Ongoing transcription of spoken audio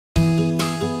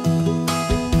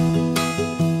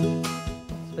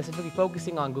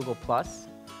focusing on Google+.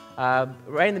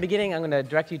 Right in the beginning, I'm going to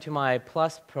direct you to my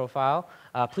Plus profile.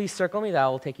 Please circle me. That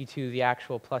will take you to the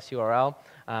actual Plus URL.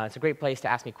 It's a great place to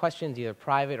ask me questions, either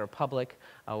private or public.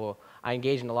 I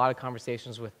engage in a lot of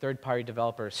conversations with third-party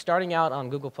developers, starting out on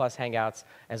Google+ Hangouts,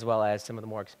 as well as some of the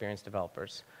more experienced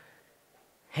developers.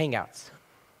 Hangouts.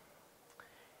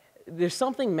 There's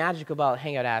something magic about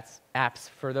Hangout apps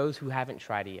for those who haven't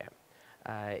tried it yet.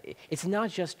 It's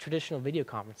not just traditional video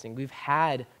conferencing. We've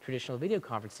had traditional video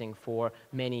conferencing for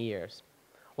many years.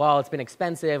 While it's been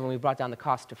expensive and we've brought down the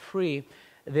cost to free,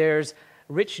 there's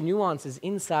rich nuances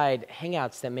inside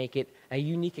Hangouts that make it a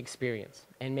unique experience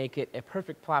and make it a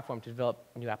perfect platform to develop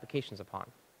new applications upon.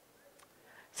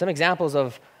 Some examples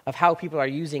of how people are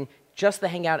using just the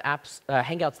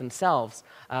Hangouts themselves.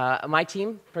 My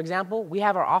team, for example, we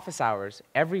have our office hours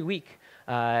every week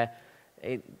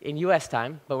in US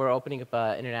time, but we're opening up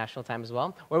international time as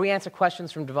well, where we answer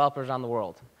questions from developers around the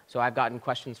world. So I've gotten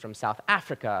questions from South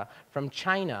Africa, from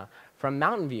China, from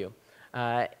Mountain View.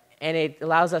 And it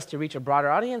allows us to reach a broader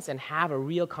audience and have a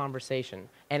real conversation.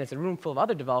 And it's a room full of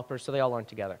other developers, so they all learn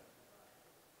together.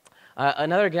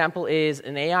 Another example is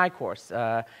an AI course.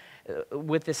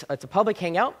 It's a public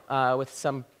hangout with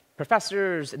some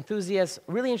professors, enthusiasts,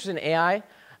 really interested in AI,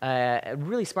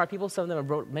 really smart people. Some of them have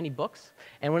wrote many books.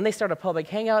 And when they start a public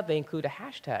hangout, they include a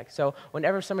hashtag. So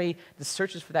whenever somebody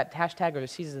searches for that hashtag or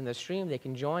sees it in the stream, they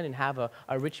can join and have a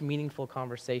rich, meaningful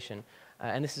conversation.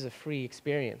 And this is a free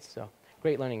experience, so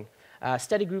great learning.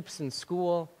 Study groups in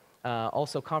school,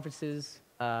 also conferences,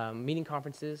 meeting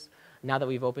conferences, now that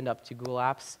we've opened up to Google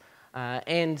Apps.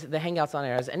 And the Hangouts on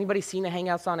Air. Has anybody seen the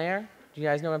Hangouts on Air? Do you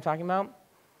guys know what I'm talking about?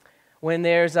 When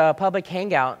there's a public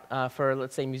hangout for,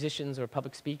 let's say, musicians or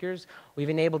public speakers, we've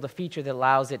enabled a feature that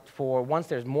allows it for, once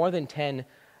there's more than 10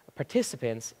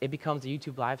 participants, it becomes a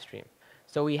YouTube live stream.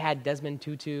 So we had Desmond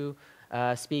Tutu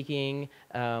speaking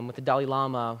with the Dalai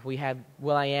Lama. We had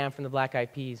will.i.am from the Black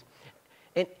Eyed Peas.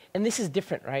 And this is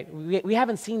different, right? We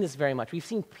haven't seen this very much. We've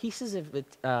seen pieces of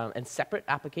it in separate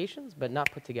applications, but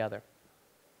not put together.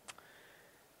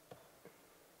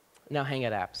 Now,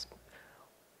 Hangout apps.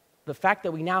 The fact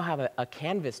that we now have a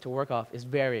canvas to work off is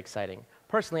very exciting.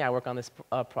 Personally, I work on this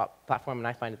platform, and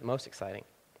I find it the most exciting.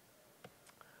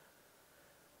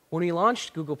 When we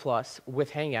launched Google+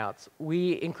 with Hangouts,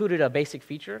 we included a basic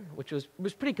feature, which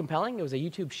was pretty compelling. It was a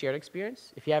YouTube shared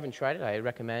experience. If you haven't tried it, I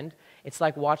recommend. It's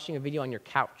like watching a video on your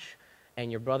couch,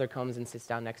 and your brother comes and sits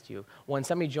down next to you. When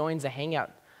somebody joins a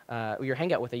Hangout, your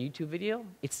Hangout with a YouTube video,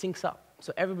 it syncs up.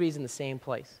 So everybody's in the same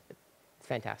place. It's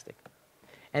fantastic.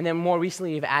 And then more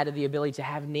recently, we've added the ability to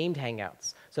have named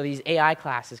Hangouts. So these AI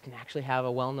classes can actually have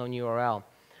a well-known URL.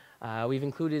 We've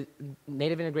included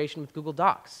native integration with Google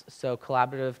Docs, so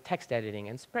collaborative text editing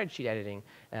and spreadsheet editing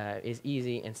is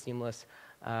easy and seamless.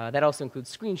 That also includes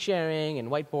screen sharing and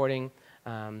whiteboarding,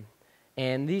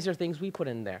 and these are things we put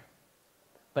in there.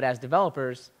 But as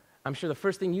developers, I'm sure the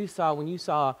first thing you saw when you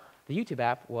saw the YouTube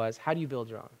app was, how do you build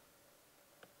your own?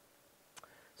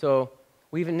 So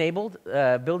we've enabled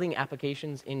building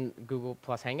applications in Google+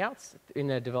 Hangouts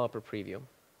in a developer preview.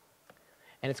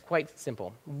 And it's quite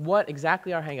simple. What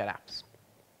exactly are Hangout apps?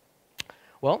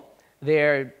 Well,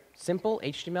 they're simple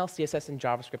HTML, CSS, and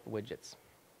JavaScript widgets.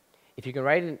 If you can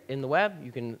write it in the web,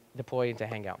 you can deploy it into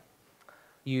Hangout.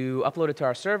 You upload it to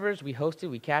our servers, we host it,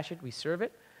 we cache it, we serve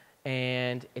it,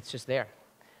 and it's just there.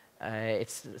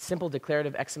 It's simple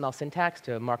declarative XML syntax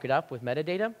to mark it up with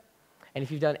metadata. And if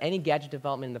you've done any gadget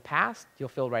development in the past, you'll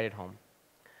feel right at home.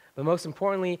 But most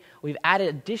importantly, we've added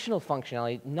additional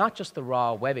functionality, not just the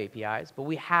raw web APIs, but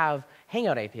we have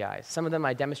Hangout APIs. Some of them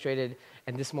I demonstrated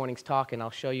in this morning's talk, and I'll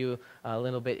show you a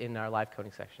little bit in our live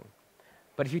coding section.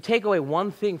 But if you take away one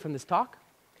thing from this talk,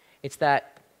 it's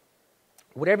that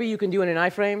whatever you can do in an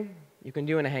iframe, you can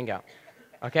do in a Hangout.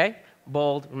 Okay?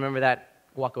 Bold, remember that,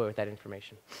 walk away with that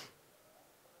information.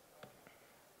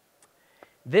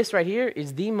 This right here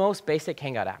is the most basic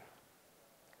Hangout app.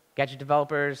 Gadget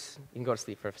developers, you can go to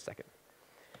sleep for a second.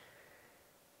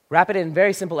 Wrap it in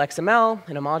very simple XML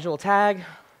in a module tag.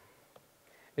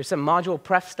 There's some module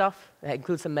pref stuff that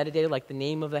includes some metadata like the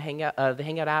name of the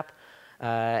Hangout app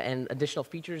and additional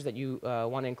features that you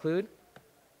want to include.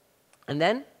 And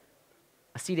then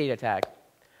a CData tag.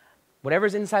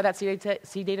 Whatever's inside that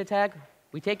CData tag,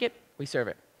 we take it, we serve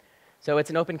it. So it's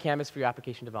an open canvas for your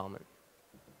application development.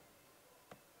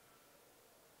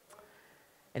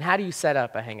 And how do you set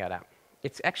up a Hangout app?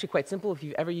 It's actually quite simple. If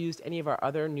you've ever used any of our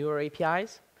other newer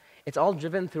APIs, it's all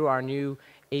driven through our new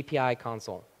API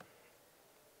console.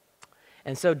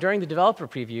 And so during the developer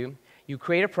preview, you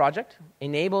create a project,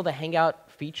 enable the Hangout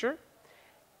feature,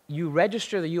 you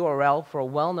register the URL for a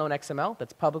well-known XML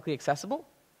that's publicly accessible,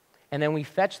 and then we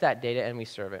fetch that data and we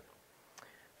serve it.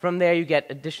 From there, you get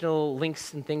additional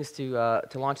links and things to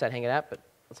launch that Hangout app, but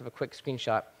let's have a quick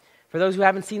screenshot. For those who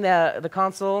haven't seen the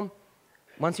console,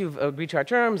 once you've agreed to our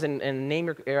terms and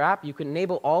name your app, you can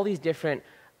enable all these different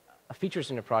features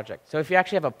in your project. So if you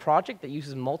actually have a project that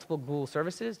uses multiple Google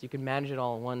services, you can manage it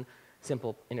all in one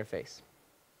simple interface.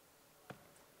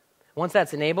 Once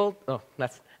that's enabled,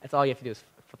 that's all you have to do is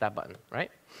flip that button, right?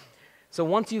 So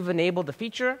once you've enabled the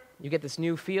feature, you get this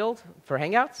new field for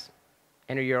Hangouts,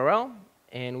 enter URL,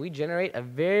 and we generate a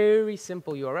very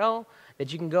simple URL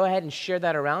that you can go ahead and share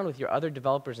that around with your other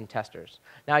developers and testers.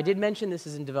 Now, I did mention this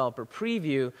is in developer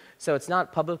preview, so it's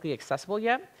not publicly accessible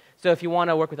yet. So if you want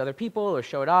to work with other people or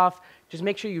show it off, just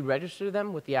make sure you register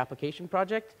them with the application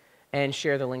project and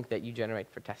share the link that you generate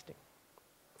for testing.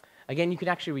 Again, you can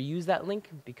actually reuse that link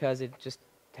because it just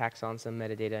tacks on some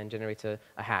metadata and generates a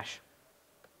hash.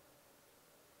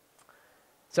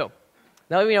 So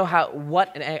now that we know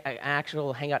what an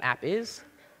actual Hangout app is,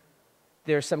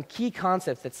 there are some key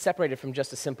concepts that separate it from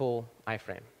just a simple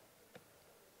iframe.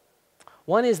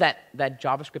 One is that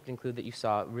JavaScript include that you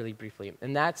saw really briefly,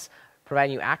 and that's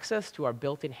providing you access to our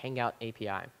built-in Hangout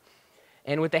API.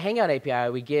 And with the Hangout API,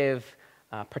 we give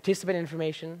participant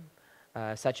information,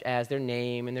 such as their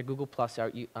name and their Google Plus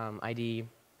ID,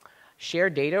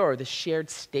 shared data or the shared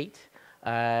state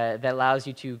that allows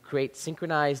you to create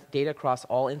synchronized data across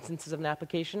all instances of an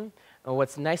application. And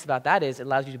what's nice about that is it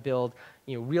allows you to build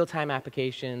real-time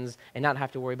applications and not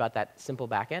have to worry about that simple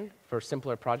backend for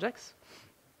simpler projects.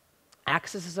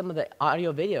 Access to some of the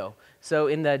audio-video. So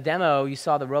in the demo, you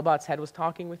saw the robot's head was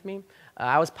talking with me.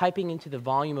 I was piping into the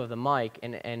volume of the mic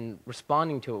and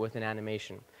responding to it with an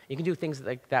animation. You can do things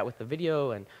like that with the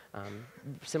video and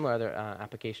similar other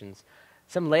applications.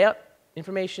 Some layout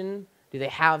information. Do they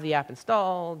have the app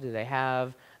installed? Do they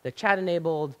have the chat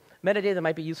enabled? Metadata that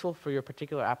might be useful for your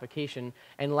particular application.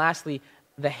 And lastly,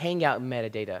 the Hangout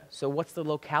metadata. So what's the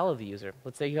locale of the user?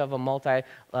 Let's say you have a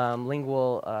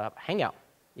multilingual Hangout.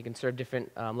 You can serve different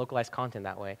localized content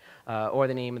that way, or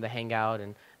the name of the Hangout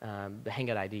and the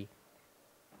Hangout ID.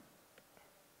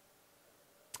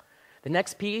 The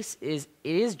next piece is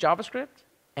it is JavaScript,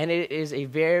 and it is a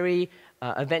very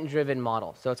event-driven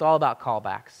model. So it's all about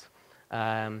callbacks.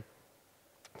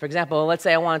 For example, let's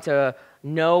say I want to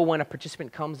know when a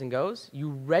participant comes and goes. You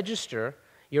register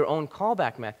your own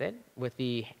callback method with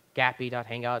the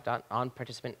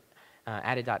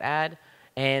gappy.hangout.onParticipantAdded.add,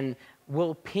 and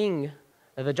we'll ping.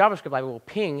 The JavaScript library will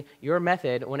ping your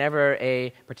method whenever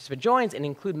a participant joins and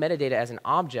include metadata as an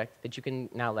object that you can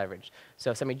now leverage.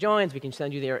 So if somebody joins, we can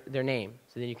send you their name.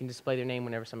 So then you can display their name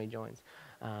whenever somebody joins.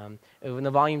 When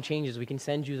the volume changes, we can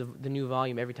send you the new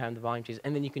volume every time the volume changes,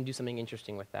 and then you can do something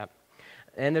interesting with that.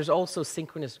 And there's also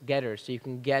synchronous getters, so you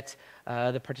can get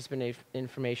the participant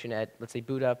information at, let's say,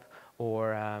 boot up,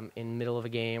 or in the middle of a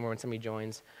game, or when somebody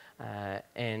joins,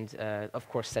 and of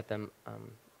course set them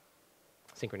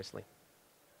synchronously.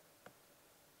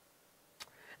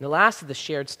 And the last is the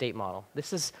shared state model.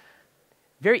 This is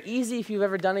very easy if you've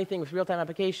ever done anything with real-time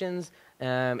applications,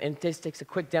 and it just takes a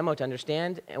quick demo to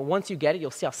understand. And once you get it,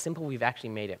 you'll see how simple we've actually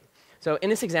made it. So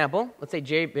in this example, let's say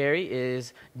Beri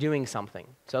is doing something.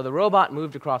 So the robot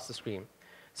moved across the screen.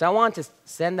 So I want to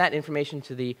send that information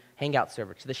to the Hangout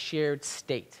server, to the shared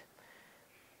state.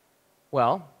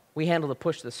 Well, we handle the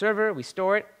push to the server, we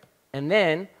store it, and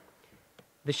then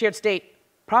the shared state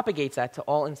propagates that to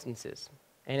all instances.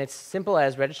 And it's simple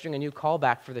as registering a new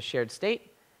callback for the shared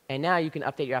state, and now you can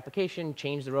update your application,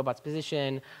 change the robot's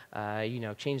position,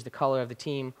 change the color of the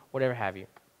team, whatever have you.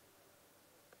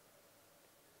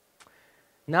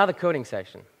 Now the coding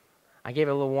section. I gave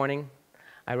a little warning.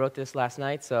 I wrote this last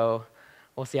night, so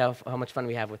we'll see how much fun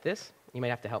we have with this. You might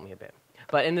have to help me a bit.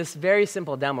 But in this very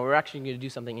simple demo, we're actually going to do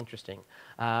something interesting.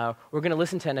 We're going to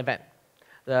listen to an event.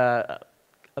 A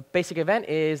basic event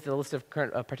is the list of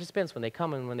current participants when they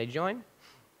come and when they join.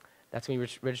 That's when you're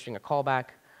registering a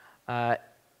callback.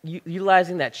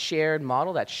 Utilizing that shared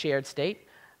model, that shared state.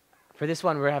 For this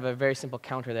one, we're going to have a very simple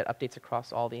counter that updates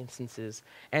across all the instances.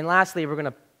 And lastly, we're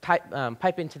going to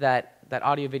pipe into that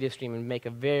audio-video stream and make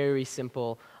a very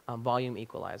simple volume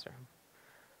equalizer.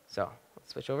 So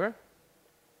let's switch over.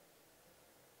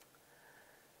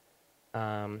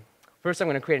 First, I'm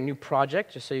going to create a new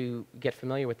project just so you get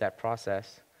familiar with that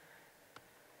process.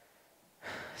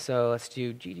 So let's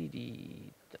do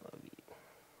GDD.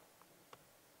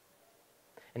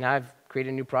 And now I've created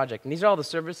a new project. And these are all the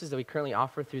services that we currently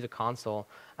offer through the console,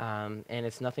 and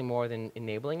it's nothing more than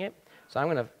enabling it. So I'm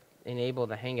going to enable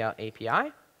the Hangout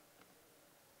API.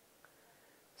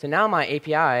 So now my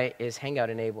API is Hangout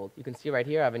enabled. You can see right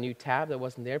here I have a new tab that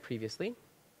wasn't there previously.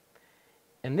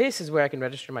 And this is where I can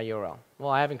register my URL.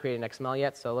 Well, I haven't created an XML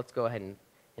yet, so let's go ahead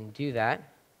and do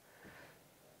that.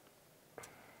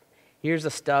 Here's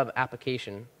the stub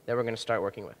application that we're going to start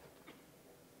working with.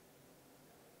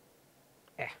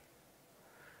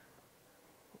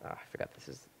 Oh, I forgot this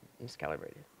is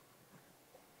miscalibrated.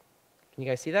 Can you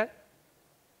guys see that?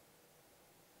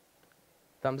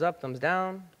 Thumbs up, thumbs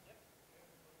down?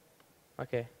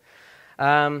 Okay.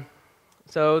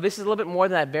 So this is a little bit more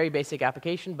than that very basic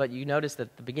application, but you notice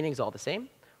that the beginning is all the same.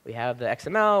 We have the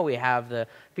XML, we have the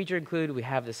feature include, we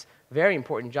have this very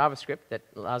important JavaScript that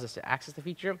allows us to access the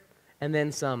feature, and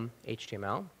then some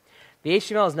HTML. The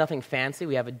HTML is nothing fancy.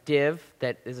 We have a div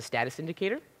that is a status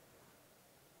indicator.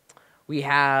 We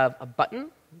have a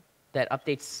button that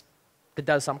updates, that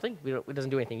does something. It doesn't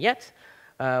do anything yet.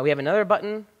 We have another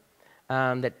button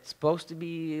that's supposed to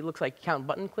be, looks like count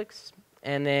button clicks,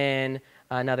 and then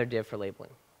another div for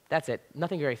labeling. That's it.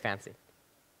 Nothing very fancy.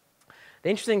 The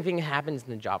interesting thing happens in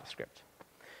the JavaScript.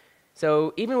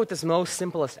 So even with this most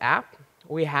simplest app,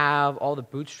 we have all the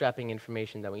bootstrapping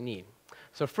information that we need.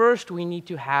 So first, we need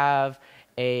to have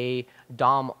a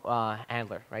DOM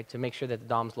handler, right, to make sure that the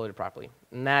DOM's loaded properly.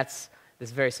 And that's this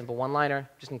very simple one-liner.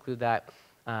 Just include that.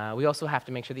 We also have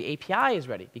to make sure the API is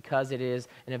ready. Because it is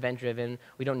an event-driven,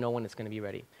 we don't know when it's going to be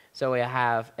ready. So we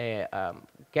have a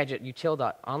gadget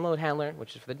util.onload handler,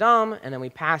 which is for the DOM, and then we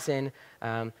pass in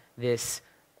this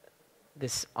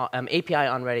API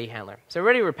onReady handler. So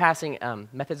already we're passing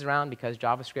methods around because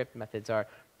JavaScript methods are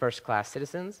first-class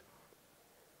citizens.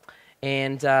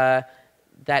 And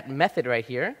that method right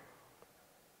here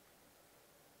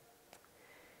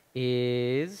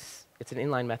it's an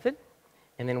inline method.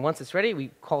 And then once it's ready,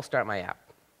 we call start my app.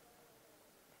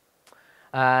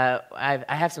 I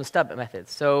have some stub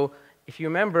methods. So if you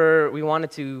remember, we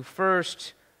wanted to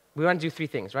do three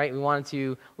things, right? We wanted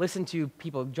to listen to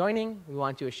people joining, we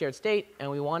wanted to do a shared state, and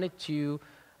we wanted to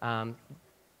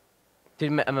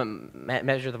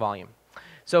measure the volume.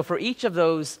 So for each of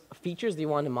those features that you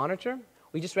want to monitor,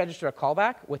 we just register a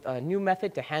callback with a new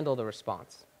method to handle the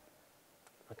response.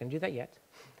 Not going to do that yet.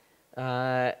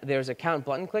 There's a count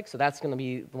button click, so that's going to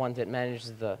be the one that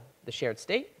manages the shared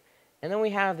state. And then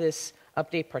we have this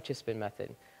update participant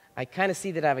method. I kind of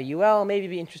see that I have a UL. Maybe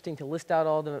it'd be interesting to list out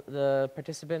all the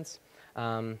participants.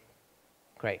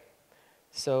 Great.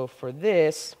 So for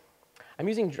this, I'm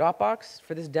using Dropbox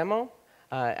for this demo.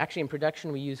 Actually, in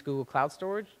production, we use Google Cloud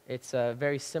Storage. It's a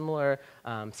very similar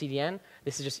CDN.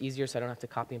 This is just easier, so I don't have to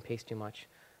copy and paste too much.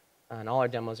 And all our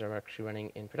demos are actually running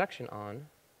in production on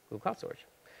Google Cloud Storage.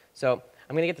 So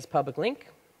I'm going to get this public link.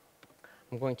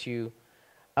 I'm going to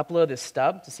upload this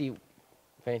stub to see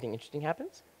if anything interesting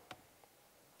happens.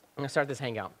 I'm going to start this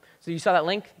Hangout. So you saw that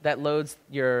link that loads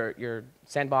your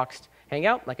sandboxed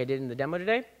Hangout, like I did in the demo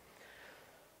today.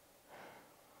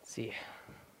 Let's see.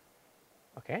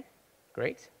 OK,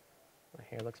 great. My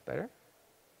hair looks better.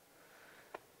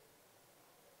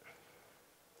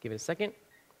 Give it a second.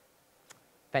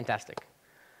 Fantastic.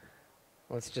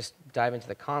 Let's just dive into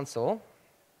the console.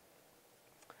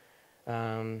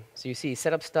 So you see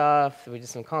setup stuff, we did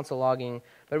some console logging,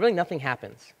 but really nothing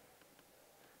happens.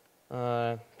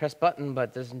 Press button,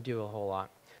 but doesn't do a whole lot.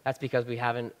 That's because we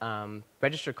haven't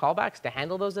registered callbacks to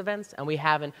handle those events, and we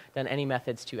haven't done any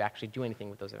methods to actually do anything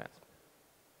with those events.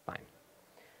 Fine.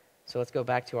 So let's go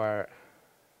back to our...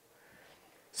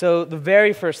 So the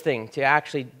very first thing to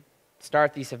actually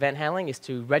start this event handling is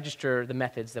to register the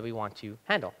methods that we want to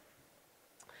handle.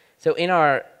 So in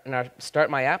our start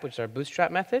my app, which is our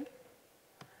bootstrap method,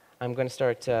 I'm going to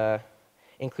start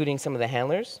including some of the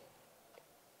handlers.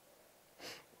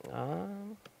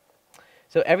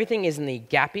 So everything is in the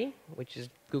GAPI, which is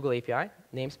Google API,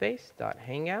 namespace,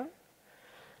 .hangout,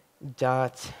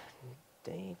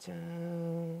 .data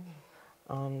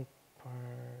on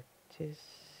participant.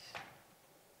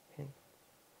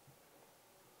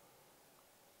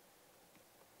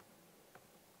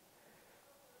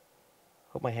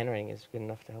 Hope my handwriting is good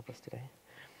enough to help us today.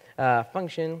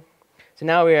 Function. So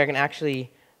now we are going to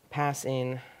actually pass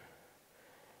in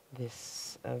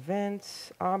this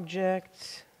event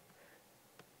object.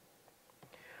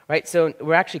 Right, so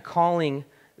we're actually calling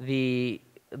the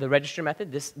register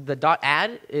method. The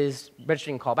 .add is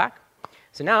registering callback.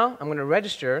 So now I'm going to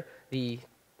register the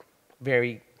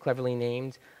very cleverly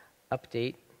named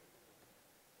update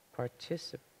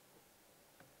participants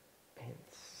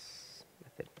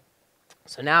method.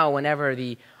 So now whenever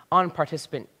the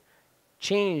onParticipant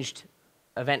changed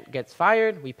event gets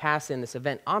fired, we pass in this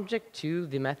event object to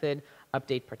the method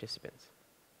update participants.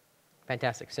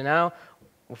 Fantastic. So now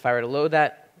if I were to load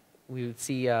that, we would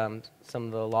see some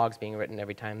of the logs being written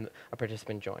every time a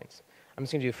participant joins. I'm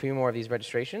just going to do a few more of these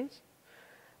registrations.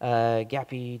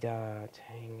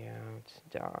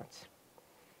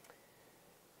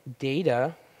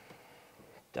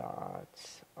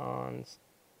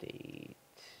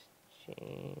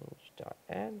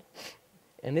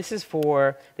 And this is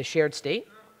for the shared state.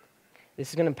 This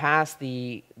is going to pass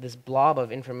this blob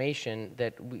of information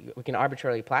that we can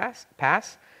arbitrarily pass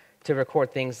to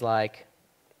record things like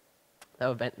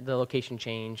the location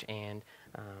change and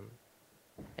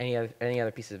any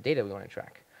other pieces of data we want to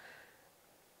track.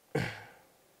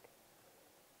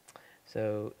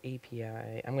 So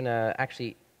API, I'm going to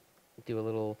actually do a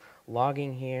little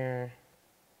logging here.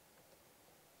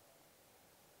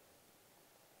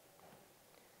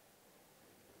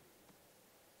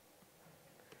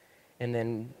 And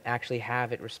then actually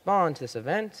have it respond to this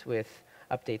event with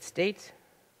update state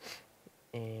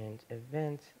and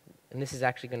event. And this is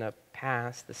actually going to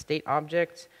pass the state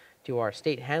object to our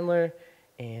state handler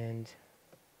and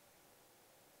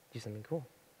do something cool.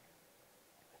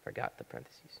 I forgot the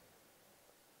parentheses.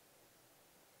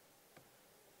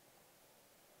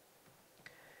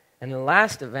 And the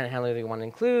last event handler that we want to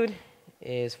include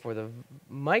is for the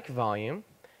mic volume,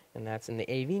 and that's in the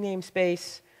AV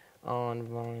namespace on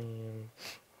volume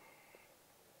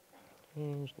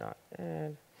change, not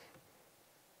add.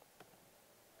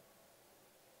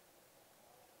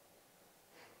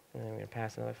 And then we're going to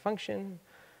pass another function.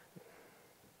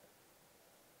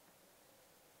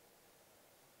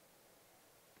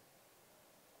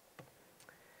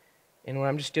 And what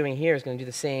I'm just doing here is going to do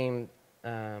the same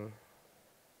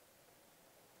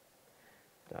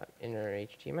 .inner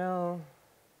HTML.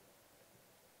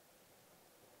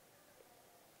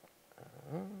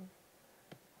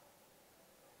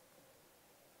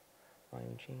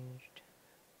 Volume changed.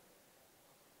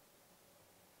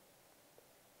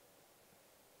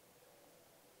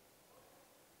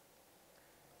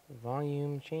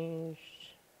 Volume changed.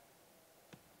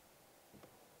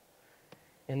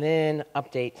 And then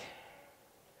update,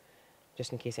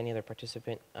 just in case any other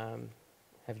participant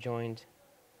have joined.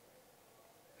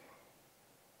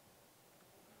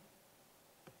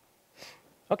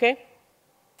 Okay.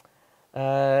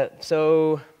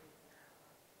 So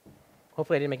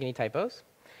hopefully I didn't make any typos.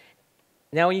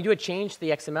 Now when you do a change to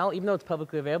the XML, even though it's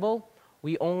publicly available,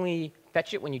 we only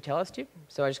fetch it when you tell us to.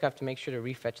 So I just have to make sure to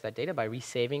refetch that data by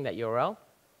resaving that URL. I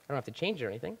don't have to change it or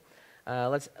anything.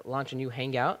 Let's launch a new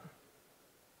Hangout.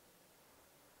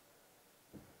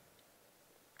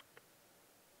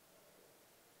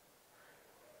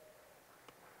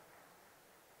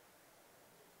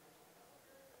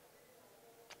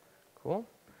 Cool.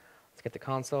 Let's get the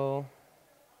console.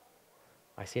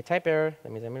 I see a type error.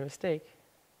 That means I made a mistake.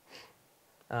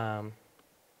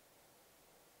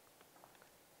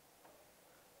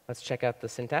 Let's check out the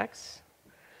syntax.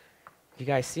 If you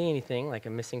guys see anything like a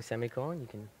missing semicolon, you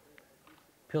can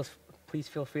please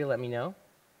feel free to let me know.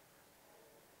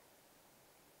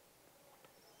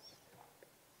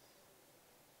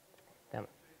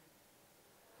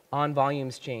 On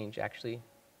volumes change, actually.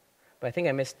 But I think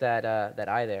I missed that, that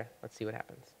I there. Let's see what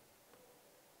happens.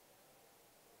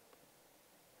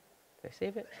 Did I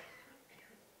save it?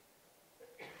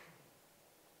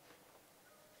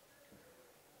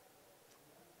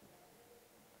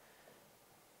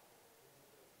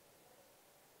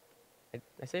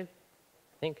 I saved?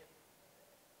 I think.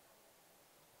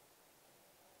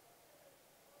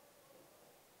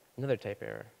 Another type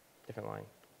error, different line.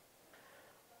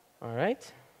 All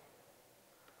right.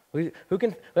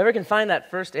 Whoever can find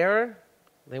that first error,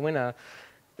 they win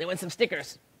some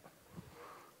stickers.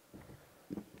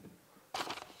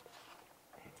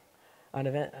 On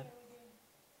event,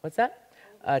 what's that?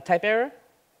 Type error.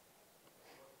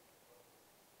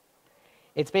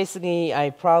 It's basically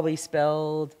I probably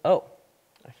spelled. Oh,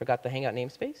 I forgot the Hangout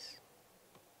namespace.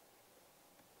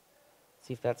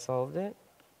 See if that solved it.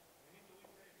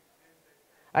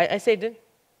 I saved it.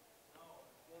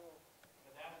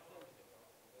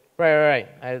 Right.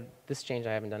 This change,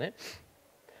 I haven't done it.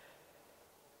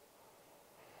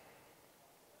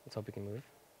 Let's hope we can move.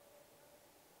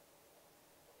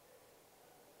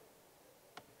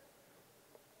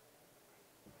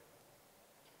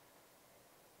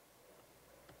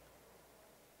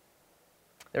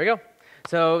 There we go.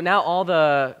 So now all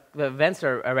the events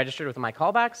are registered with my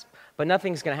callbacks, but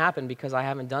nothing's going to happen because I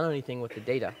haven't done anything with the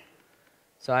data.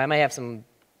 So I might have some,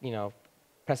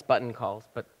 press button calls,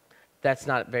 but that's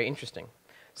not very interesting.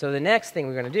 So the next thing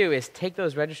we're going to do is take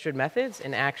those registered methods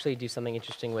and actually do something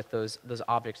interesting with those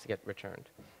objects to get returned.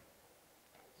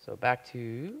 So back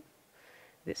to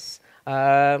this.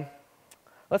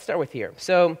 Let's start with here.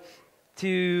 So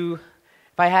if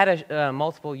I had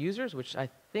multiple users, which I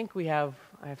think I have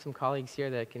some colleagues here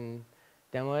that can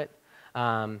demo it.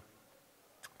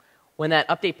 When that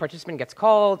update participant gets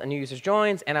called, a new user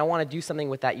joins, and I want to do something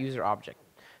with that user object.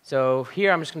 So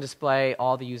here I'm just going to display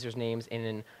all the users' names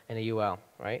in a UL,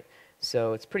 right?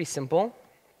 So it's pretty simple.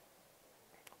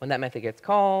 When that method gets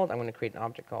called, I'm going to create an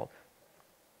object called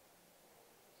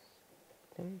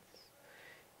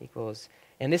equals,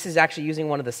 and this is actually using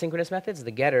one of the synchronous methods,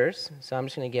 the getters. So I'm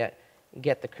just going to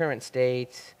get the current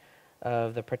state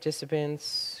of the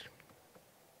participants.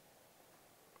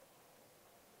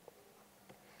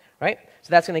 Right?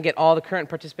 So that's going to get all the current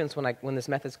participants when this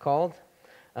method's called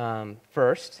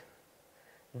first.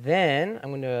 Then I'm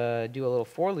going to do a little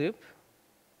for loop.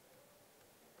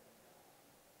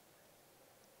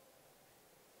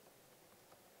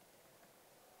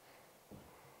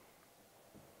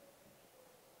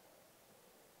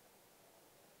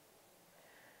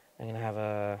 I'm going to have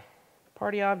a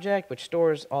party object which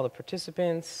stores all the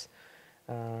participants.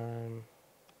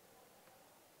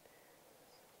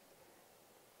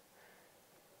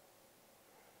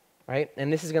 Right?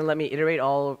 And this is going to let me iterate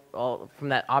all from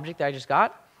that object that I just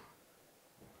got.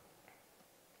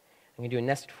 I'm going to do a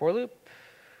nested for loop.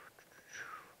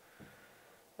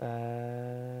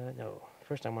 No,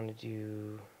 first I want to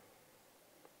do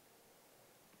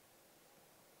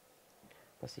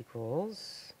plus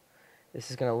equals. This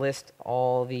is going to list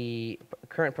all the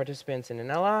current participants in an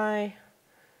LI.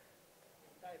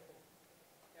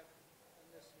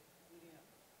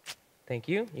 Thank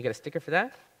you. You got a sticker for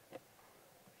that?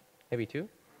 Maybe two.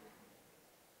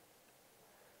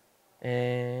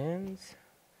 And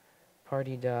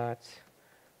party dot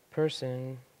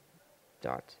person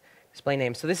dot display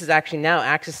name. So this is actually now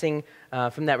accessing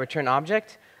from that return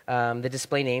object the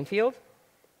display name field.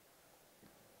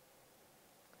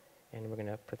 And we're going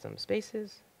to put some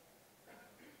spaces.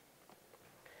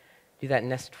 Do that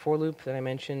nested for loop that I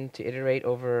mentioned to iterate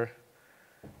over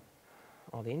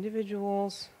all the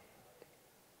individuals.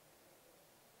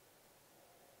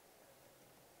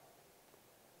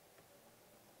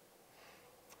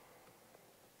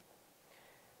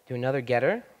 Do another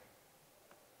getter.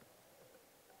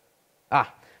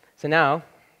 So now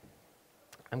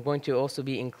I'm going to also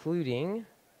be including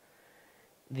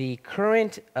the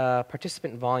current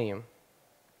participant volume.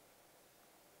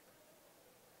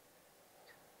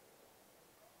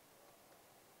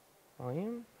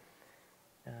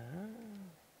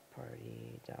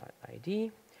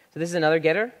 Party.id. So this is another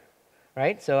getter,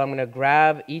 right? So I'm going to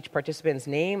grab each participant's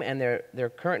name and their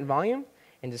current volume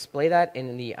and display that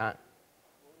in the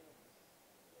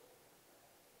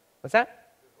what's that?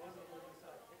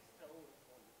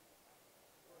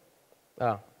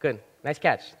 Oh, good. Nice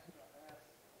catch.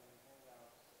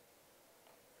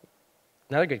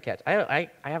 Another good catch. I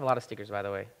have a lot of stickers, by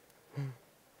the way.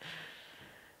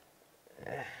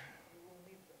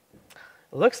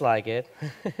 Looks like it.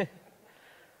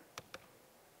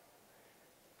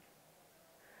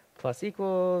 Plus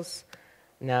equals.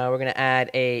 Now we're going to add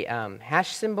a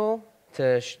hash symbol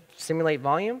to simulate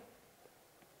volume.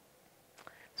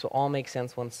 So all makes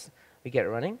sense once we get it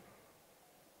running.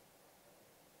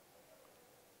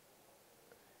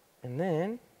 And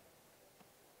then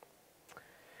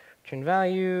return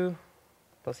value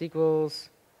plus equals,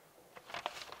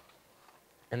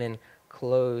 and then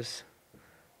close.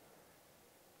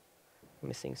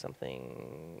 Missing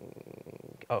something.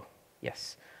 Oh,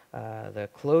 yes. The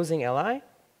closing LI.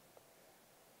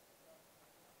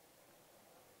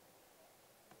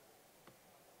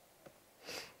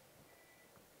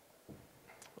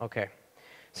 Okay.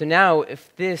 So now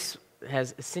if this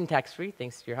has syntax-free,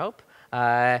 thanks to your help,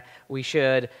 we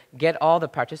should get all the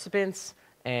participants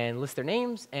and list their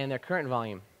names and their current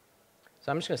volume.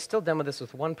 So I'm just going to still demo this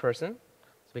with one person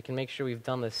so we can make sure we've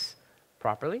done this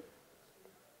properly.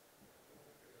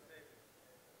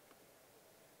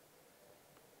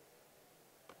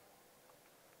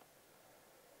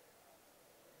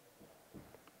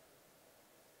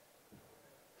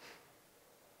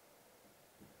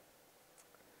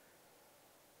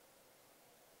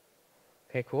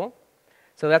 Okay, cool.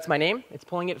 So that's my name. It's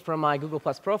pulling it from my Google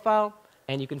Plus profile,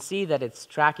 and you can see that it's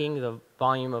tracking the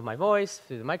volume of my voice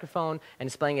through the microphone and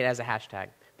displaying it as a hashtag.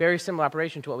 Very similar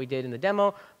operation to what we did in the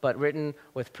demo, but written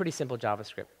with pretty simple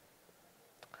JavaScript.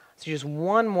 So just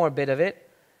one more bit of it.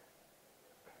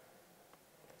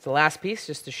 It's the last piece,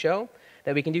 just to show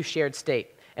that we can do shared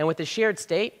state. And with the shared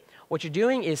state, what you're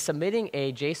doing is submitting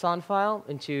a JSON file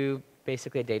into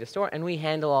basically a data store, and we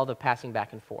handle all the passing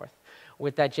back and forth.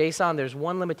 With that JSON, there's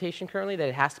one limitation currently, that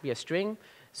it has to be a string.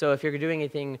 So if you're doing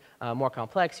anything more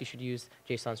complex, you should use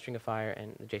JSON stringifier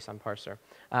and the JSON parser.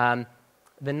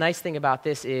 The nice thing about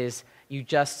this is you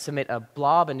just submit a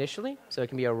blob initially, so it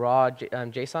can be a raw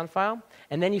JSON file,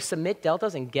 and then you submit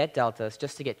deltas and get deltas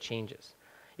just to get changes.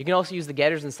 You can also use the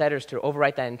getters and setters to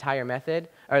overwrite that entire method,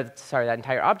 or sorry, that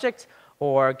entire object,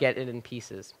 or get it in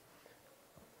pieces.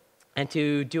 And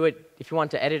to do it, if you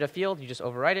want to edit a field, you just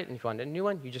overwrite it, and if you want a new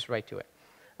one, you just write to it.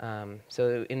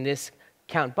 So in this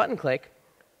count button click,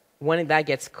 when that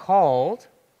gets called,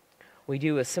 we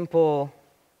do a simple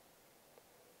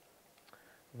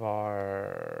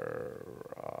var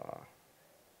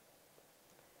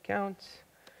count.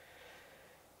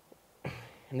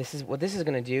 And this is what this is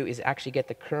going to do is actually get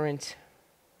the current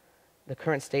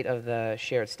state of the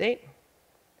shared state.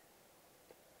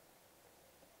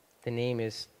 The name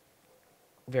is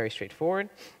very straightforward.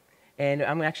 And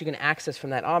I'm actually going to access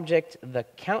from that object the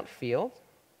count field.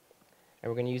 And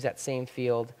we're going to use that same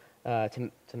field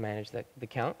to manage the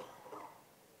count.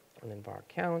 And then var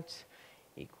count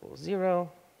equals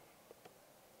 0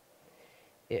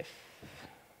 if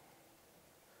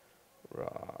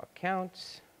raw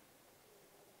count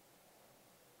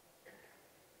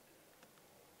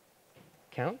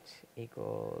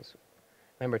equals,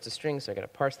 remember it's a string, so I got to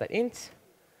parse that int,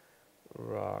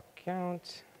 raw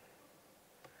count,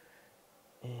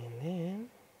 and then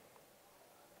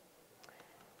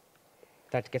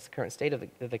that gets the current state of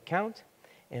the count,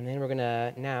 and then we're going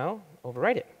to now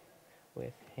overwrite it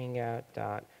with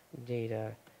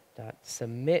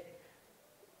hangout.data.submit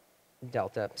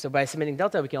delta. So by submitting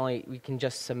delta, we can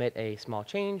just submit a small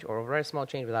change or overwrite a small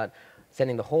change without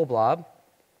sending the whole blob.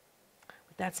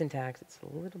 With that syntax, it's a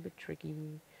little bit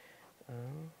tricky.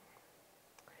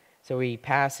 So we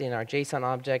pass in our JSON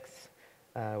objects.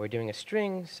 We're doing a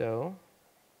string, so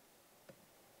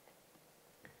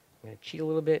I'm going to cheat a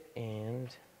little bit,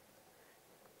 and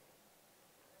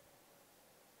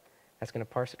that's going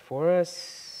to parse it for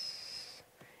us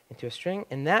into a string,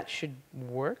 and that should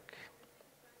work.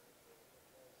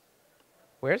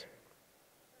 Where's?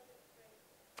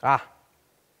 Ah,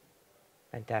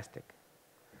 fantastic.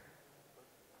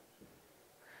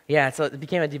 Yeah, so it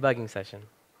became a debugging session.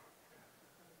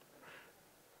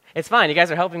 It's fine. You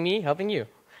guys are helping me, helping you.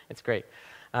 It's great.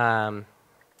 And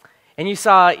you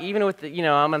saw, even with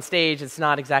I'm on stage, it's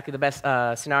not exactly the best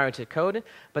scenario to code,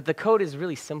 but the code is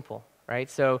really simple, right?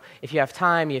 So if you have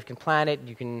time, you can plan it,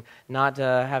 you can not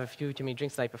have a few too many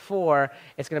drinks the night before,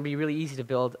 it's going to be really easy to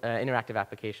build interactive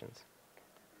applications.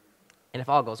 And if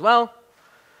all goes well,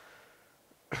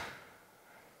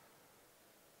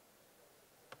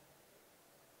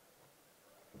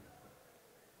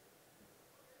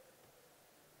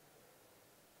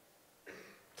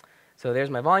 so there's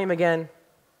my volume again.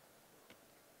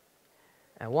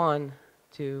 At 1,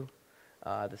 2,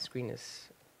 the screen is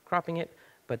cropping it,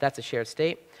 but that's a shared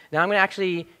state. Now I'm going to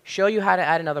actually show you how to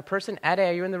add another person. Ade,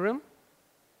 are you in the room?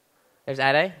 There's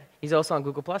Ade. He's also on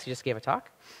Google+. He just gave a talk.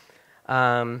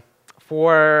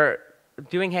 For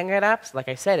doing Hangout apps, like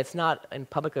I said, it's not in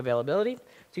public availability,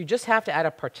 so you just have to add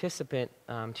a participant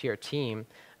to your team.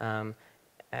 Ade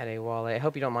Wale, I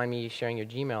hope you don't mind me sharing your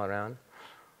Gmail around.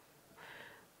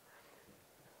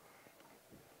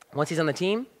 Once he's on the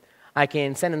team, I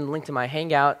can send him the link to my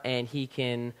Hangout, and he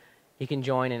can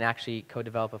join and actually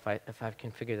co-develop if I've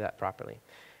configured that properly.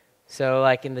 So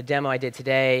like in the demo I did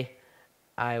today,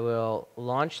 I will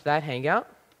launch that Hangout.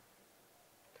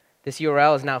 This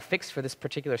URL is now fixed for this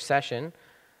particular session.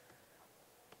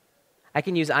 I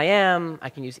can use IM,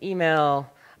 I can use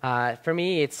email. For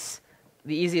me,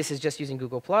 the easiest is just using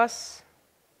Google+.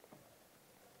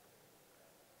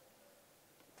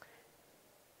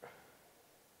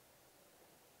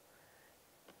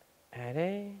 Add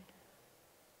a.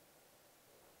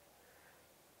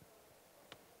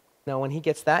 Now, when he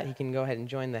gets that, he can go ahead and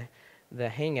join the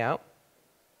Hangout.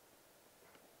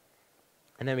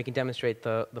 And then we can demonstrate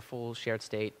the full shared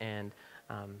state and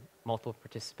multiple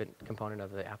participant component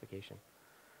of the application.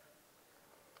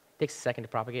 It takes a second to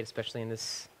propagate, especially in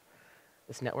this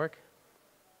network.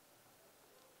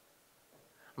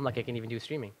 I'm lucky I can even do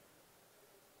streaming.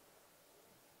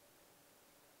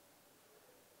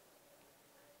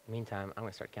 In the meantime, I'm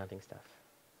going to start counting stuff.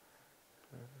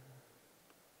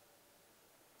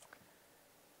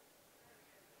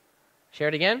 Share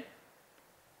it again.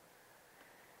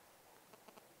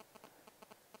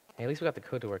 Hey, at least we got the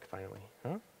code to work finally,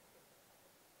 huh?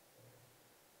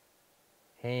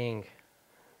 Hang.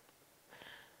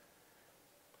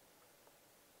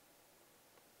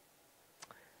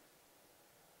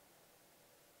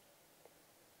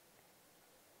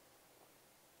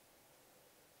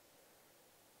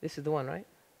 This is the one, right?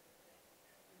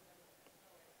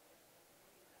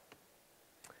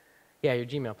 Yeah, your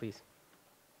Gmail, please.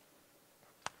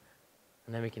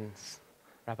 and then we can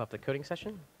wrap up the coding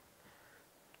session.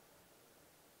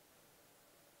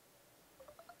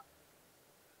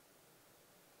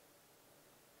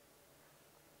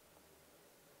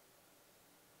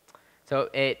 So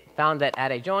it found that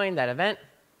Ade joined that event.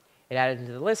 It added it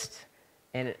into the list.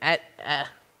 And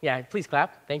yeah, please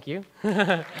clap. Thank you.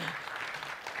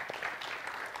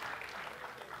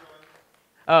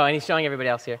 Oh, and he's showing everybody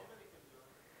else here.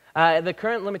 The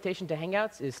current limitation to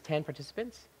Hangouts is 10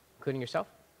 participants, including yourself.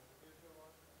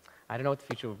 I don't know what the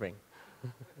future will bring.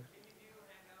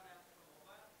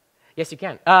 Yes, you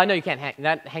can. No, you can't.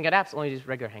 Not Hangout apps, only just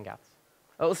regular Hangouts.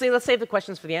 Oh, let's save the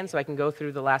questions for the end so I can go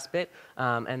through the last bit,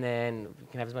 and then you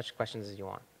can have as much questions as you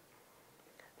want.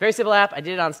 Very simple app. I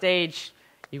did it on stage.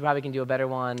 You probably can do a better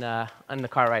one on the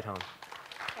car ride home.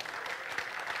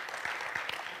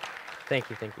 Thank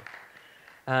you, thank you.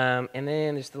 And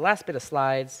then there's the last bit of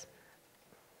slides.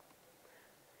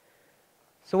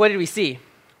 So what did we see?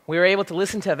 We were able to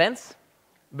listen to events,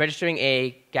 registering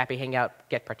a GAPI Hangout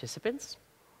get participants.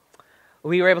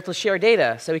 We were able to share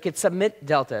data, so we could submit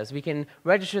deltas. We can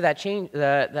register that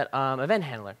event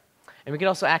handler. And we can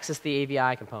also access the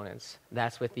AVI components.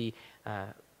 That's with the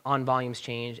on volumes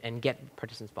change and get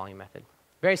participants volume method.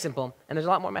 Very simple, and there's a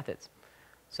lot more methods.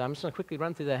 So I'm just going to quickly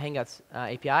run through the Hangouts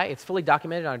API. It's fully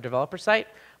documented on our developer site,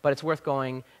 but it's worth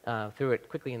going through it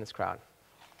quickly in this crowd.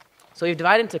 So we've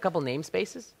divided into a couple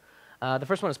namespaces. The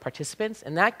first one is participants,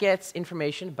 and that gets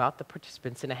information about the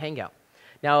participants in a Hangout.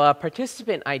 Now, a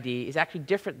participant ID is actually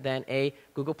different than a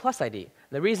Google Plus ID.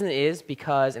 The reason is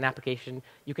because in application,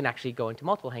 you can actually go into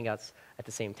multiple Hangouts at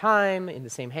the same time, in the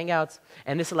same Hangouts,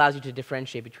 and this allows you to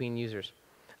differentiate between users.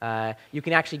 You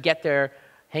can actually get their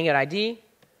Hangout ID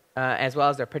as well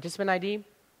as their participant ID,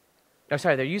 or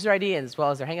sorry, their user ID as well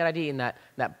as their Hangout ID in that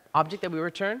object that we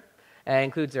return. It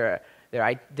includes their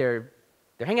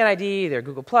Hangout ID, their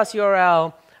Google Plus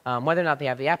URL, whether or not they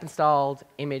have the app installed,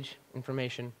 image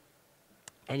information.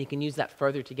 And you can use that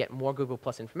further to get more Google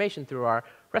Plus information through our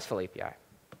RESTful API.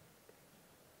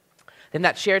 Then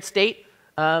that shared state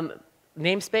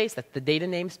namespace, that's the data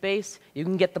namespace, you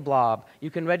can get the blob, you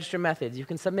can register methods, you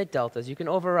can submit deltas, you can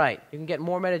overwrite, you can get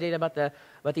more metadata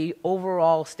about the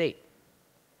overall state.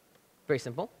 Very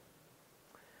simple.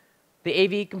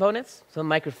 The AV components, so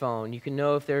microphone, you can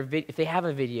know if they have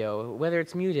a video, whether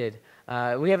it's muted.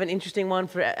 We have an interesting one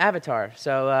for avatar,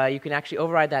 so you can actually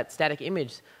override that static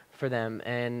image for them,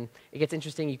 and it gets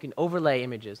interesting. You can overlay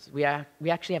images. We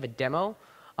actually have a demo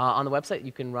on the website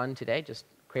you can run today. Just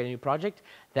create a new project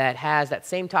that has that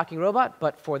same talking robot,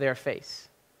 but for their face.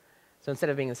 So instead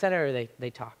of being in the center, they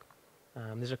talk.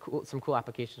 There's some cool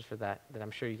applications for that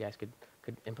I'm sure you guys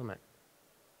could implement.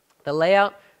 The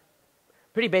layout,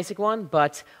 pretty basic one,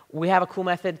 but we have a cool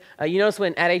method. You notice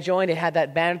when Ade joined, it had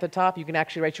that banner at the top. You can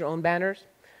actually write your own banners,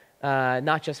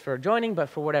 not just for joining, but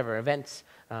for whatever, events,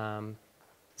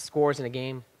 scores in a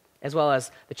game, as well as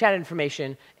the chat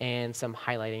information and some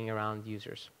highlighting around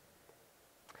users.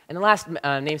 And the last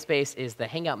namespace is the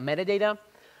Hangout metadata,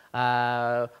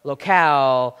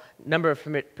 locale, number of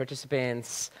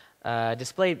participants,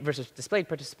 displayed versus displayed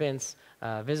participants,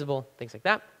 visible, things like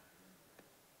that.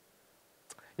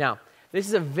 Now, this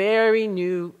is a very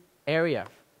new area.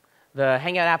 The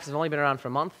Hangout apps have only been around for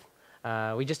a month.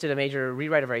 We just did a major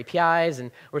rewrite of our APIs,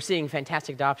 and we're seeing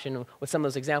fantastic adoption with some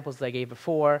of those examples that I gave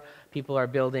before. People are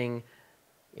building,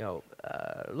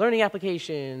 learning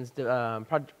applications,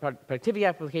 productivity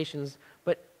applications.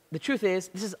 But the truth is,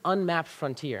 this is unmapped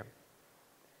frontier.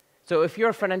 So if you're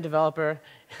a front-end developer,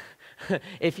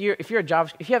 if you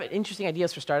have interesting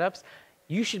ideas for startups,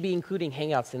 you should be including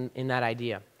Hangouts in that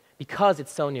idea because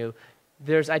it's so new.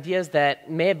 There's ideas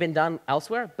that may have been done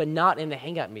elsewhere, but not in the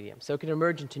Hangout medium. So it can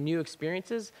emerge into new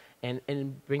experiences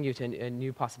and bring you to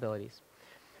new possibilities.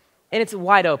 And it's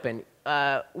wide open.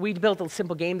 We built a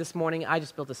simple game this morning. I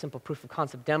just built a simple proof of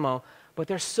concept demo. But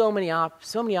there's so many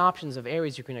options of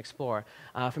areas you can explore,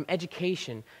 from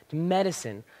education to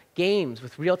medicine, games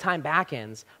with real-time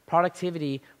backends,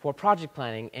 productivity for project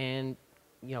planning, and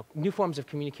new forms of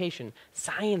communication,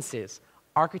 sciences,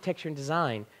 architecture and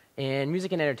design, and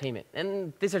music and entertainment.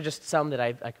 And these are just some that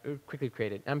I quickly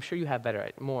created. I'm sure you have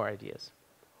more ideas.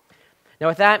 Now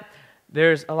with that,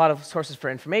 there's a lot of sources for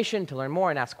information to learn more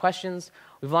and ask questions.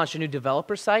 We've launched a new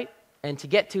developer site. And to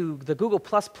get to the Google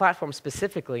Plus platform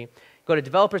specifically, go to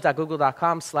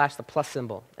developers.google.com/the+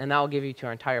 symbol. And that will give you to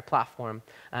our entire platform.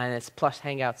 And it's plus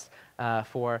Hangouts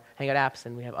for Hangout apps.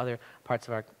 And we have other parts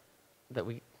of that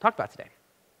we talked about today.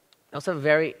 We also have a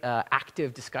very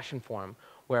active discussion forum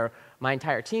where my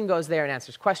entire team goes there and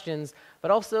answers questions,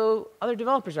 but also other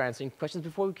developers are answering questions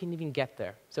before we can even get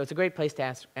there. So it's a great place to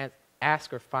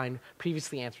ask or find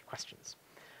previously answered questions.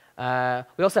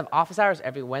 We also have office hours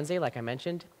every Wednesday, like I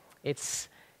mentioned. It's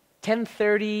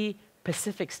 10:30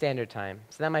 Pacific Standard Time,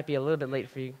 so that might be a little bit late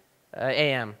for you,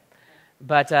 a.m.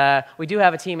 But we do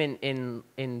have a team in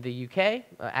the UK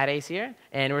at ACER,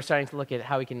 and we're starting to look at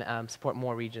how we can support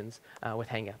more regions with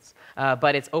Hangouts.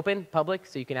 But it's open, public,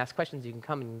 so you can ask questions, you can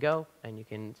come and go, and you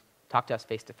can talk to us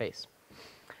face to face.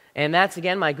 And that's,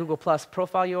 again, my Google Plus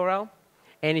profile URL.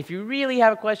 And if you really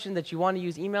have a question that you want to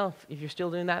use email, if you're still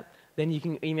doing that, then you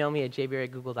can email me at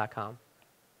jberi@google.com.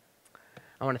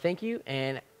 I want to thank you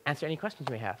and answer any questions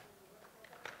you may have.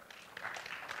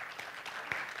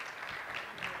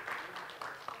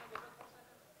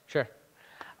 Sure.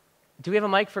 Do we have a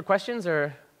mic for questions,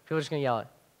 or people are just going to yell it?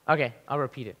 OK, I'll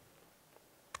repeat it.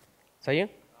 So you?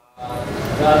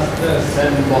 Does the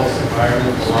sandbox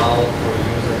environment allow for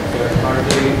using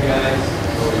third-party APIs?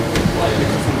 So you could, like,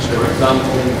 for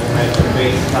example, implement a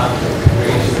base type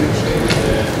configuration with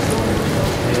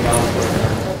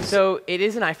So it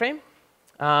is an iframe,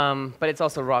 but it's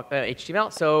also raw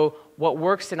HTML. So what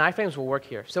works in iframes will work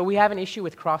here. So we have an issue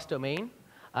with cross-domain.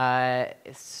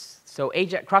 So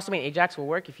cross-domain AJAX will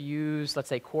work if you use, let's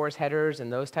say, CORS headers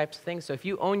and those types of things. So if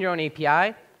you own your own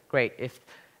API, great. If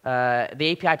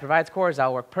the API provides CORS,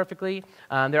 that'll work perfectly.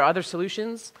 There are other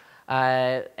solutions,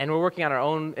 and we're working on our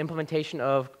own implementation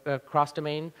of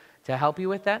cross-domain to help you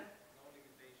with that.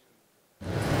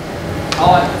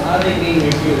 How are they being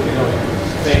reviewed,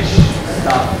 fetch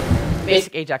stuff?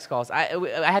 Basic AJAX calls.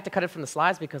 I had to cut it from the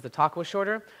slides because the talk was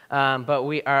shorter, but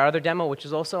our other demo, which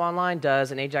is also online,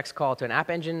 does an AJAX call to an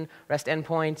App Engine REST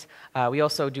endpoint. We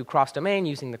also do cross-domain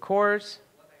using the CORS.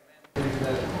 What I meant is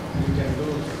that you can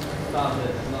do stuff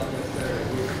that's not necessarily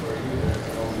good for users,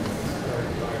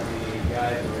 third-party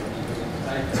guides or using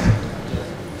sites, just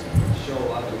show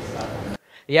other stuff.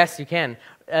 Yes, you can.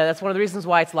 That's one of the reasons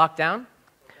why it's locked down.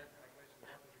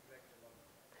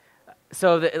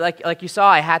 So like you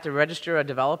saw, I had to register a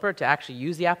developer to actually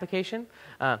use the application.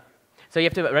 So you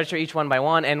have to register each one by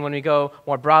one, and when we go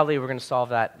more broadly, we're going to solve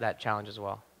that challenge as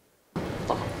well.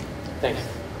 Thanks.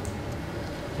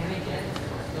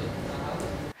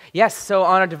 Yes, so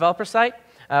on our developer site,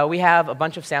 we have a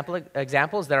bunch of sample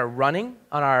examples that are running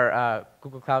on our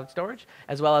Google Cloud Storage,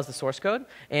 as well as the source code.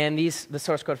 And the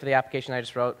source code for the application I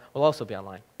just wrote will also be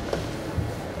online.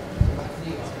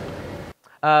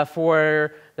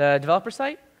 For the developer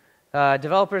site,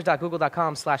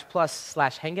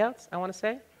 developers.google.com/plus/hangouts, I want to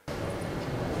say.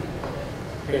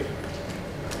 Okay.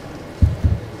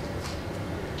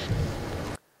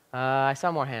 I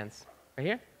saw more hands. Right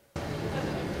here?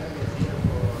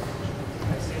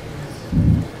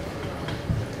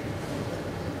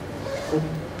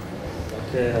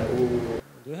 Do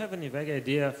you have any vague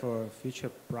idea for future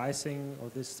pricing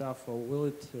of this stuff, or will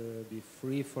it be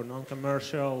free for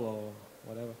non-commercial or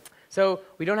whatever? So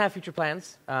we don't have future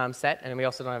plans set, and we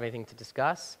also don't have anything to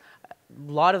discuss. A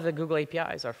lot of the Google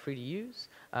APIs are free to use,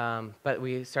 but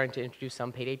we're starting to introduce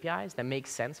some paid APIs that make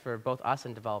sense for both us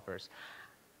and developers.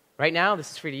 Right now,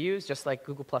 this is free to use, just like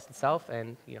Google Plus itself,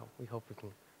 and we hope we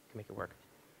can make it work.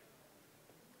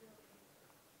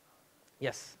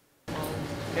 Yes?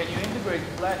 Can you integrate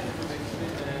Flash into the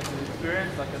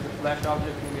experience, like as a Flash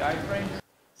object in the iframe?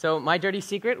 So my dirty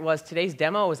secret was today's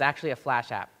demo was actually a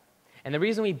Flash app. And the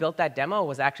reason we built that demo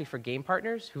was actually for game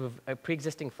partners who have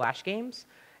pre-existing Flash games,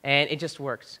 and it just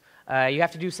works. You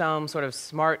have to do some sort of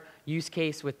smart use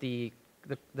case with the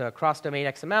cross-domain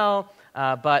XML,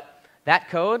 but that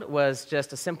code was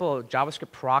just a simple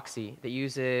JavaScript proxy that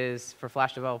uses, for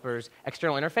Flash developers,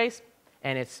 external interface,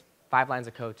 and it's 5 lines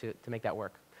of code to make that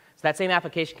work. So that same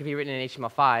application could be written in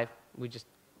HTML5. We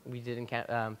didn't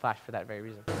Flash for that very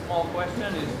reason. Small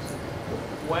question is,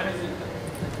 when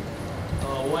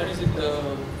is it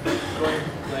going,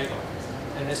 like,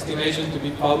 an estimation to be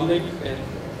public, and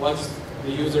what's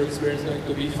the user experience going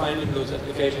to be finding those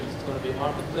applications? It's going to be a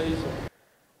marketplace?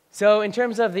 So in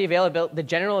terms of the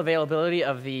general availability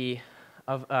of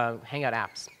Hangout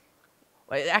apps,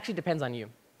 it actually depends on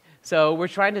you. So we're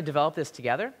trying to develop this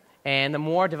together, and the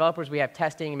more developers we have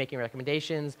testing and making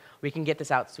recommendations, we can get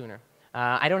this out sooner.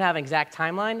 I don't have an exact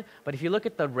timeline, but if you look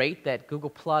at the rate that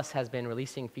Google Plus has been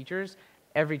releasing features,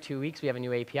 every 2 weeks we have a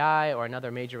new API or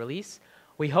another major release.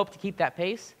 We hope to keep that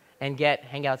pace and get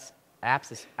Hangouts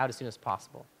apps out as soon as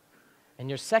possible. And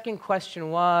your second question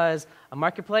was a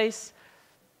marketplace.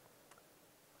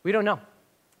 We don't know,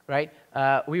 right?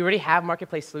 We already have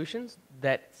marketplace solutions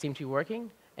that seem to be working,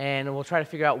 and we'll try to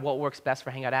figure out what works best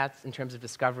for Hangout apps in terms of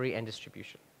discovery and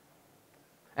distribution.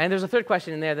 And there's a third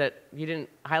question in there that you didn't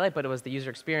highlight, but it was the user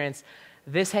experience.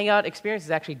 This Hangout experience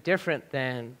is actually different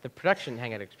than the production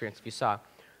Hangout experience, if you saw.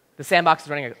 The sandbox is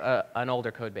running an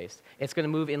older code base. It's going to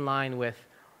move in line with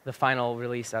the final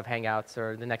release of Hangouts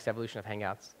or the next evolution of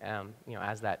Hangouts,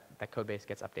 as that code base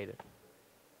gets updated.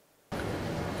 So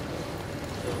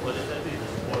what is that the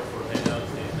support for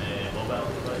Hangouts in mobile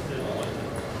devices? Or what is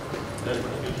it? That's for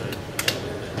the future.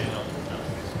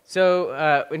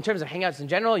 So in terms of Hangouts in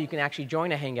general, you can actually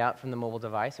join a Hangout from the mobile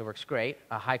device. It works great,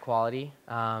 high quality.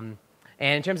 And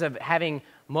in terms of having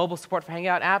mobile support for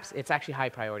Hangout apps, it's actually high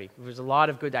priority. There's a lot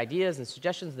of good ideas and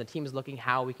suggestions, and the team is looking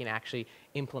how we can actually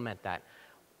implement that.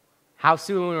 How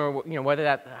soon or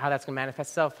how that's going to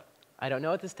manifest itself, I don't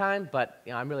know at this time, but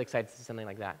I'm really excited to see something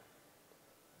like that.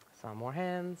 Some more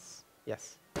hands.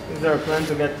 Yes? Is there a plan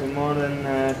to get to more than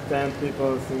 10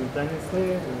 people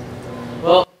simultaneously?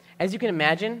 Well, as you can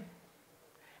imagine,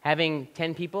 having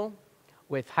 10 people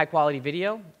with high-quality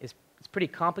video is pretty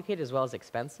complicated as well as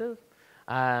expensive.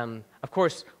 Of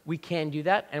course, we can do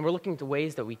that, and we're looking at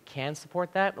ways that we can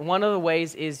support that. One of the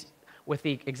ways is with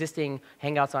the existing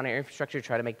Hangouts on our infrastructure,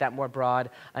 try to make that more broad.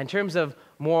 In terms of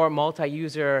more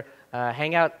multi-user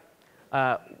Hangout,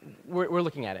 we're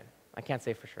looking at it. I can't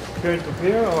say for sure.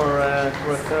 Peer-to-peer or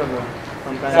through a server?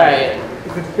 Sorry.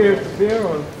 Is it peer-to-peer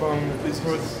or from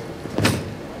through?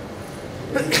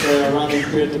 Is it running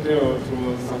peer-to-peer or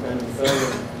through some kind of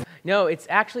server? No, it's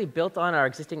actually built on our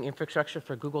existing infrastructure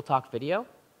for Google Talk Video.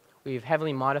 We've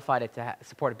heavily modified it to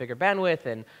support a bigger bandwidth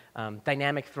and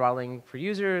dynamic throttling for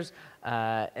users.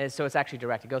 And so it's actually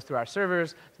direct. It goes through our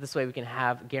servers. So this way we can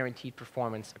have guaranteed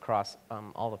performance across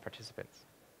all the participants.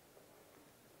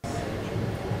 Any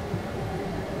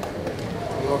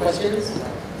more questions?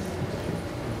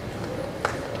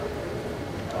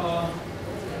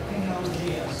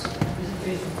 Hangout.js, is it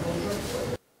based on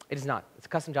Clojure? It is not. It's a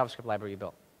custom JavaScript library you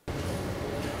built.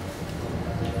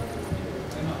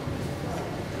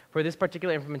 For this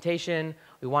particular implementation,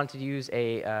 we wanted to use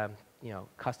a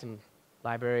custom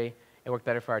library. It worked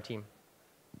better for our team.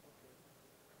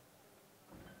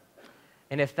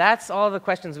 And if that's all the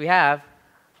questions we have,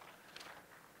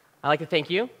 I'd like to thank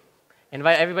you and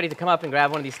invite everybody to come up and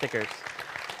grab one of these stickers.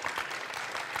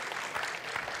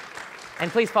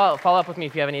 And please follow up with me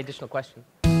if you have any additional questions.